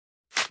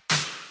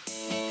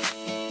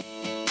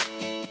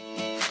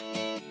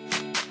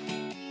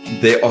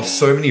there are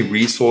so many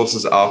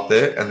resources out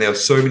there, and there are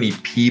so many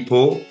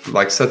people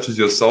like such as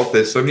yourself.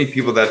 There's so many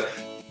people that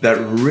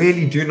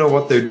really do know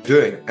what they're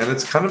doing. And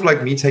it's kind of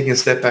like me taking a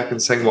step back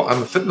and saying, well,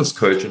 I'm a fitness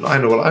coach and I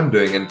know what I'm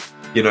doing. And,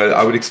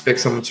 I would expect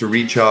someone to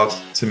reach out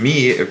to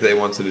me if they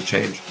wanted to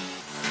change.